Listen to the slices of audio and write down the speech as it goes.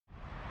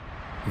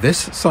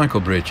This cycle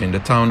bridge in the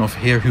town of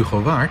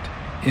Heerhugowaard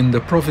in the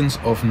province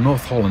of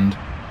North Holland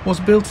was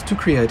built to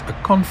create a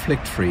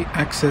conflict-free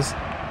access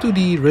to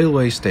the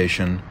railway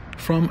station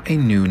from a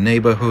new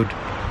neighborhood.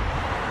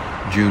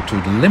 Due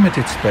to the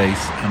limited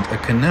space and a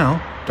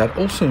canal that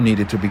also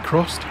needed to be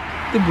crossed,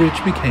 the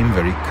bridge became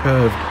very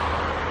curved.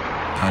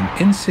 An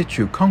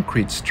in-situ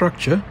concrete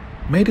structure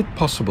made it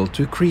possible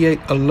to create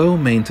a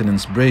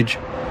low-maintenance bridge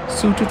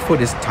suited for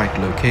this tight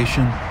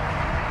location.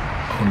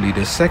 Only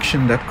the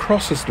section that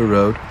crosses the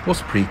road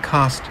was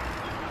precast,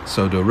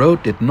 so the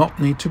road did not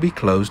need to be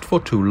closed for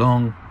too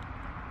long.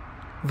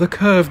 The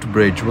curved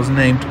bridge was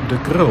named the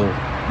Krul,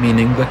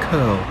 meaning the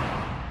curl,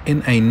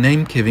 in a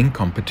name-giving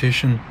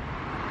competition.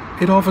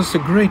 It offers a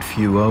great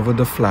view over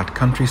the flat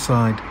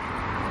countryside.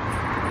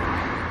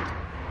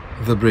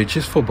 The bridge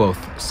is for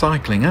both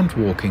cycling and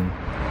walking.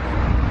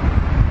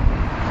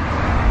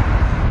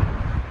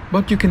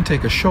 But you can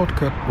take a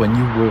shortcut when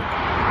you walk.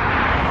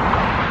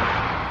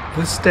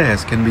 The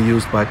stairs can be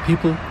used by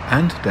people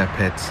and their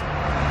pets.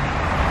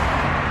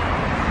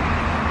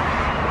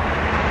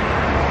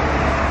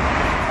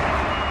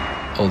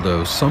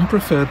 Although some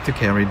preferred to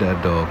carry their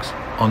dogs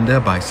on their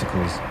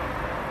bicycles.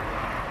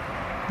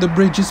 The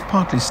bridge is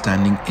partly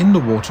standing in the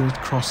water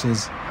it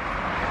crosses.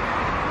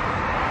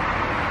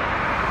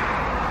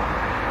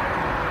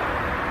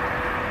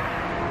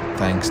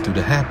 Thanks to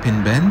the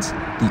hairpin bends,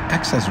 the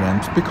access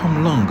ramps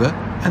become longer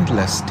and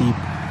less steep,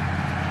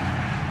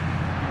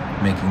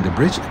 making the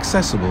bridge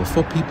accessible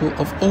for people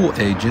of all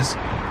ages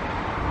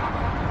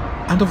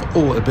and of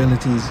all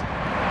abilities.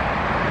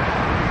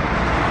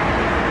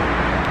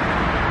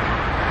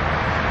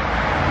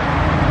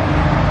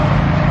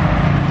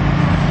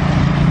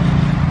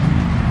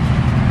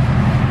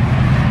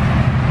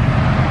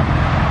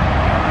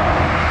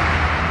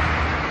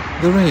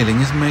 The railing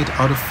is made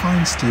out of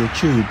fine steel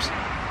tubes,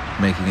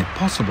 making it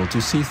possible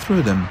to see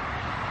through them,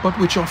 but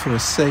which offer a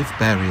safe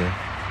barrier.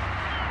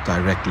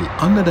 Directly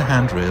under the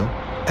handrail,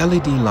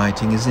 LED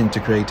lighting is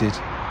integrated.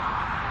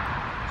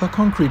 The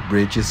concrete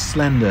bridge is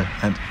slender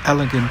and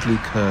elegantly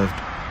curved.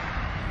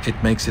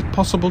 It makes it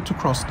possible to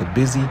cross the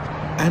busy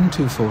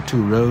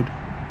N242 road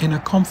in a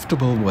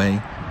comfortable way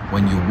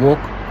when you walk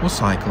or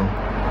cycle.